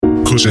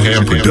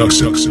Cushingham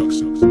Productions.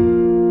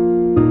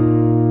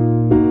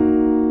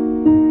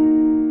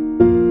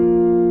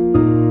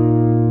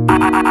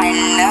 I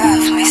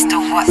love Mr.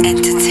 What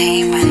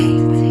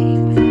Entertainment.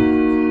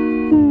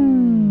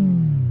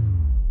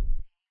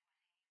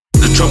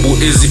 The trouble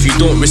is, if you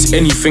don't risk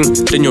anything,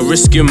 then you're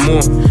risking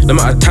more. The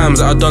amount of times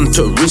that I done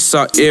took risks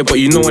out here, but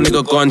you know a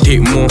nigga go and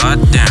take more.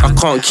 I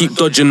can't keep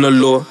dodging the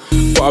law,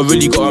 but I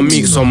really gotta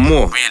make some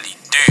more.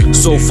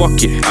 So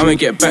fuck it, I'ma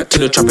get back to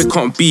the trap, it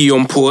can't be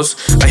on pause.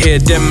 I hear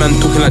them man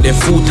talking like they're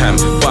full-time,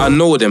 but I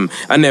know them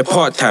and they're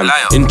part-time.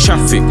 In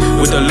traffic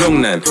with a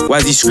long nine, why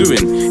is he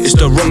screwing? It's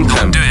the wrong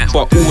time.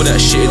 But all that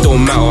shit, it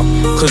don't matter,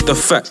 cause the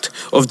fact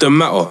of the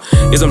matter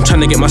is I'm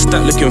trying to get my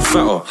stack looking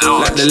fatter,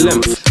 like the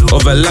length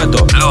of a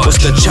ladder.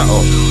 What's the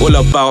chatter all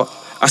about?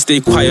 I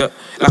stay quiet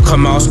like a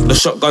mouse. The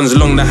shotgun's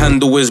long, the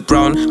handle is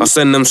brown. I'll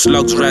send them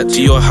slugs right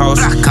to your house.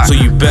 So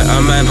you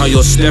better mind how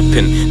you're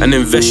stepping and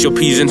invest your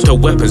peas into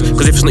weapons.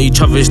 Cause if it's not each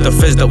other, it's the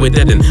feds that we're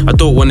dead in. I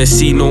don't wanna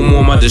see no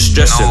more my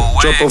distressing.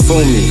 Drop or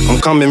phone me,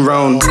 I'm coming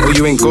round. Oh,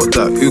 you ain't got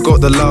that, who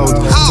got the loud?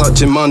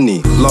 Touching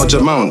money, large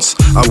amounts.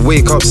 I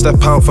wake up,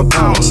 step out for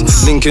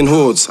pounds. Linking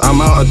hordes, I'm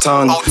out of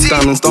town.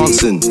 Diamonds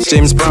dancing,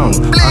 James Brown.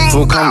 I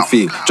feel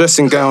comfy,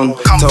 dressing gown.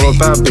 Tell a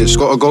bad bitch,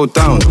 gotta go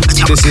down.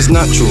 This is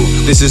natural,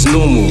 this is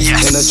normal. In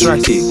a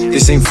trackie,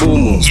 this ain't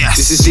formal.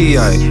 This is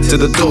DI to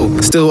the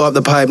dope. Still up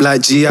the pipe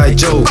like G.I.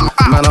 Joe.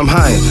 Man, I'm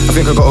high, I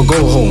think I gotta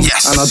go home.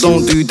 And I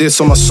don't do this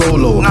on my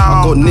solo.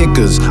 I got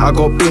niggas, I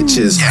got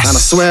bitches. And I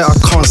swear I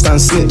can't stand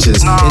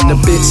snitches. In the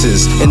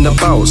bitches, in the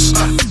bounce.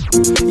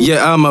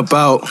 Yeah, I'm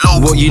about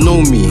what you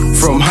know me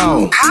from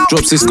how.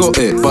 Drops, it's got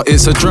it, but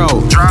it's a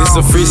drought. This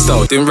a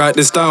freestyle, didn't write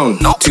this down.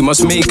 Too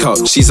much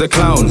makeup, she's a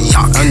clown.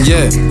 And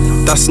yeah,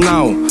 that's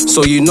now,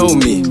 so you know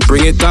me,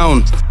 bring it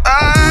down.